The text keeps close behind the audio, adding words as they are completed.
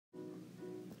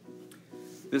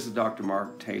This is Dr.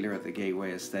 Mark Taylor at the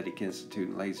Gateway Aesthetic Institute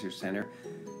and Laser Center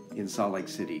in Salt Lake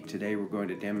City. Today we're going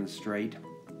to demonstrate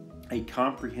a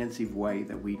comprehensive way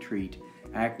that we treat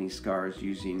acne scars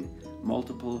using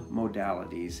multiple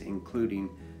modalities, including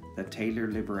the Taylor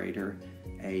Liberator,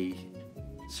 a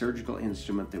surgical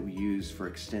instrument that we use for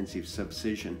extensive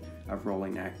subcision of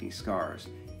rolling acne scars.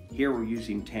 Here we're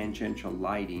using tangential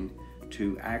lighting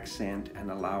to accent and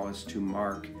allow us to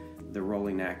mark the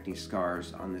rolling acne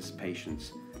scars on this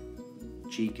patient's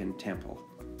cheek and temple.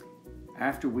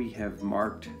 After we have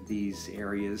marked these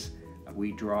areas,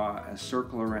 we draw a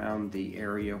circle around the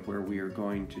area where we are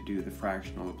going to do the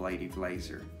fractional ablative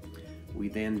laser. We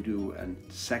then do a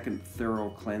second thorough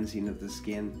cleansing of the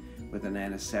skin with an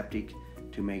antiseptic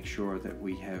to make sure that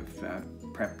we have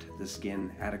prepped the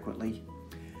skin adequately.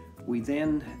 We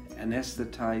then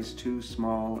anesthetize two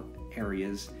small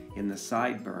areas in the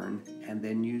sideburn and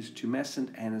then use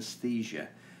tumescent anesthesia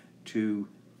to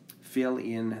fill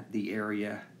in the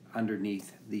area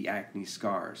underneath the acne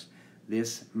scars.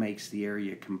 This makes the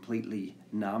area completely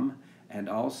numb and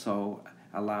also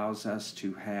allows us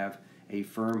to have a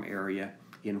firm area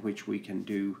in which we can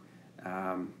do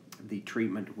the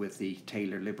treatment with the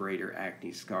Taylor Liberator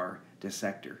Acne Scar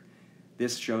dissector.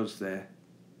 This shows the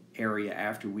area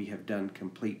after we have done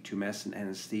complete tumescent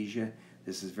anesthesia.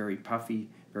 This is very puffy,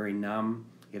 very numb.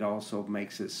 It also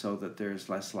makes it so that there's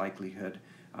less likelihood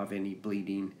of any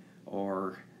bleeding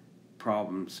or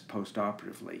problems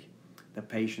post-operatively. The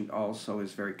patient also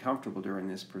is very comfortable during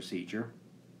this procedure.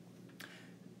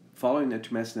 Following the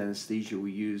tumescent anesthesia,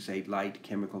 we use a light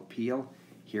chemical peel.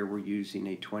 Here we're using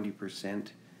a 20%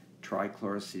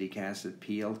 trichloroacetic acid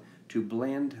peel to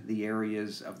blend the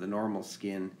areas of the normal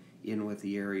skin in with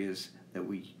the areas that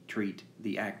we treat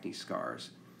the acne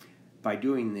scars. By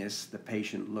doing this, the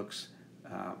patient looks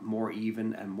more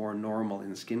even and more normal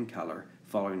in skin color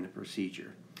following the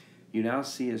procedure. You now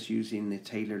see us using the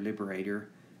Taylor Liberator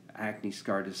Acne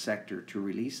Scar dissector to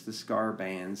release the scar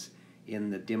bands in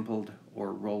the dimpled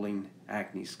or rolling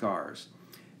acne scars.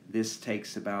 This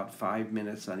takes about 5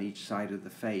 minutes on each side of the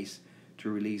face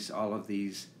to release all of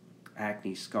these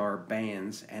acne scar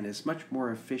bands, and is much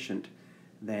more efficient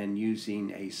than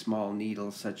using a small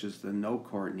needle such as the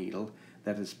no-core needle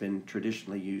that has been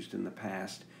traditionally used in the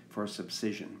past for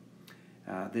subcision.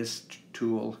 This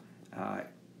tool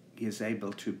is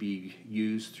able to be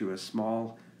used through a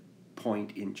small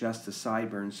point in just the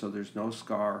sideburn, so there's no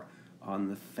scar on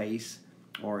the face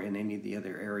or in any of the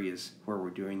other areas where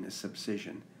we're doing the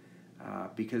subcision.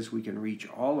 Because we can reach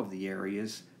all of the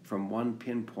areas from one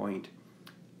pinpoint,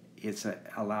 it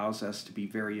allows us to be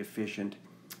very efficient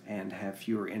and have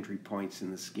fewer entry points in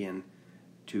the skin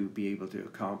to be able to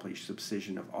accomplish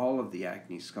subcision of all of the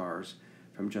acne scars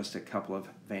from just a couple of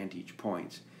vantage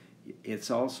points. It's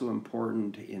also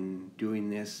important in doing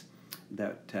this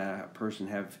that a person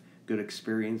have good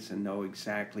experience and know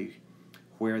exactly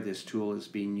where this tool is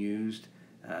being used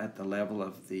at the level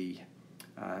of the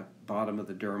bottom of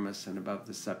the dermis and above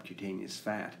the subcutaneous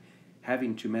fat.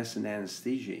 Having tumescent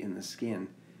anesthesia in the skin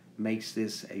makes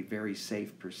this a very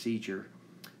safe procedure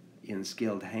in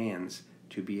skilled hands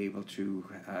to be able to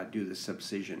do the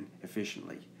subcision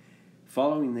efficiently.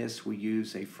 Following this, we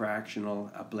use a fractional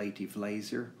ablative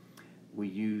laser. We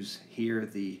use here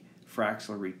the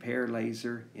fractional repair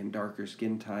laser in darker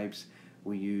skin types.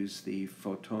 We use the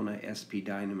Photona SP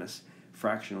Dynamis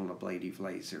fractional ablative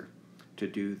laser to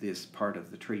do this part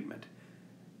of the treatment.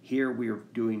 Here we are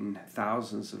doing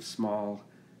thousands of small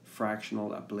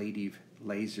fractional ablative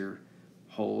laser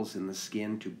holes in the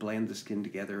skin to blend the skin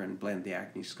together and blend the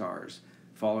acne scars.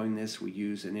 Following this, we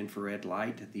use an infrared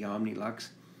light, the Omnilux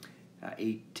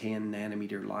 810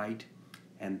 nanometer light,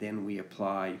 and then we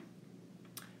apply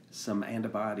some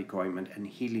antibiotic ointment and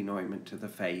healing ointment to the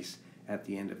face at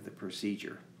the end of the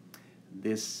procedure.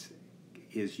 This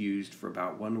is used for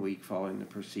about 1 week following the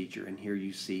procedure, and here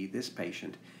you see this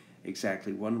patient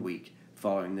exactly 1 week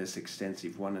following this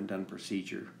extensive one and done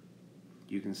procedure.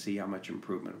 You can see how much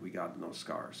improvement we got in those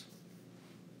scars.